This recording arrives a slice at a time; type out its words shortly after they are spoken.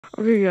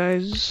Okay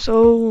guys,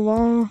 so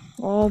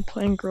while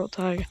playing Girl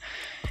Tag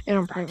in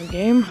a private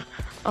game,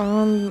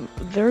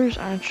 there's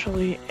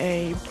actually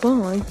a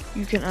bug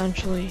you can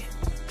actually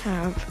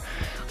have.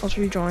 Let's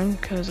rejoin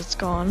because it's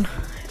gone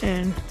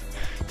and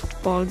it's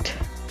bugged.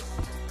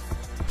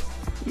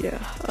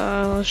 Yeah,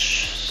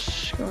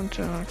 let's go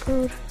into our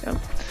code. Yep.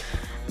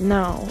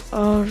 Now,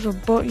 there's a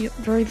bug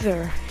right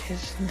there.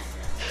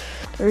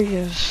 There he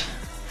is.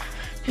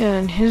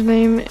 And his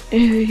name,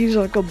 he's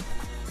like a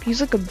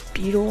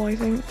beetle, I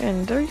think.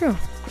 And there you go.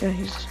 Yeah,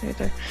 he's right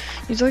there.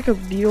 He's like a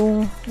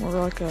beetle or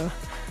like a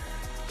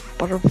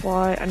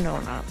butterfly. No,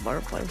 not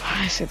butterfly.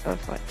 I say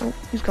butterfly. Oh,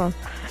 he's gone.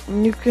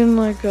 And you can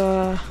like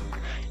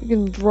you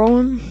can throw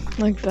him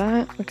like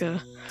that,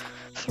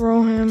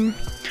 throw him.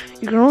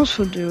 You can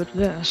also do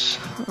this.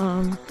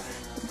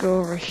 Go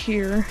over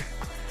here.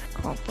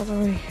 Up all the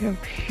way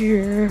up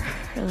here,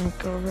 and then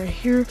go right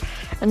here,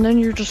 and then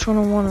you're just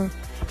gonna wanna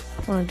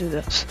do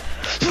this.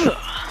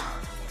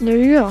 There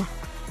you go.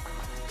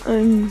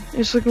 And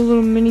it's like a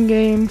little mini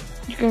game.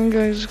 You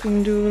guys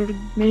can do a little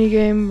mini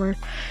game where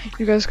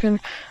you guys can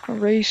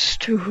race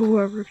to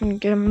whoever can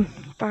get him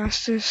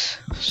fastest.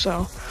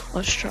 So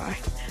let's try.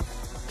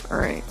 All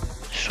right,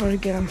 let's try to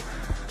get him.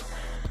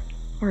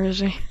 Where is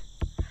he?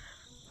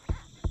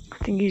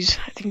 I think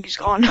he's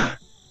gone.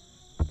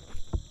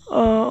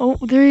 Oh,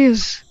 there he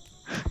is.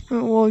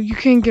 Well, you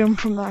can't get him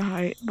from that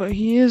height, but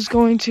he is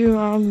going to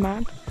out of the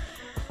map.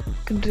 You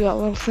can do that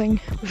little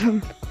thing with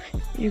him.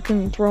 You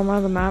can throw him out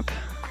of the map.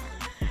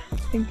 I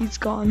think he's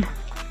gone.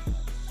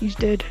 He's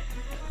dead.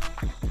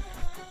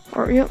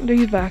 Or, yep,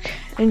 he's back.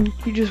 And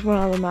he just went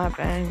out of the map,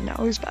 and now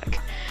he's back.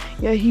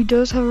 Yeah, he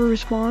does have a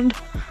respawn.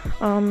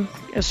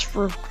 As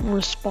for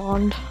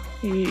respawn,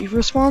 he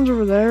respawns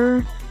over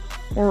there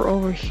or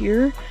over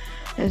here,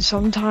 and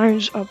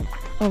sometimes up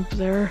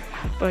there.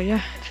 But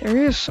yeah, there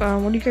he is.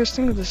 What do you guys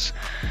think of this?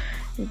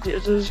 Do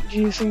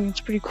you think it's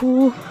pretty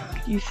cool?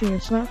 Do you think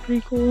it's not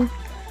pretty cool?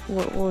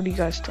 What do you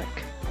guys think?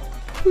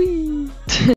 Whee!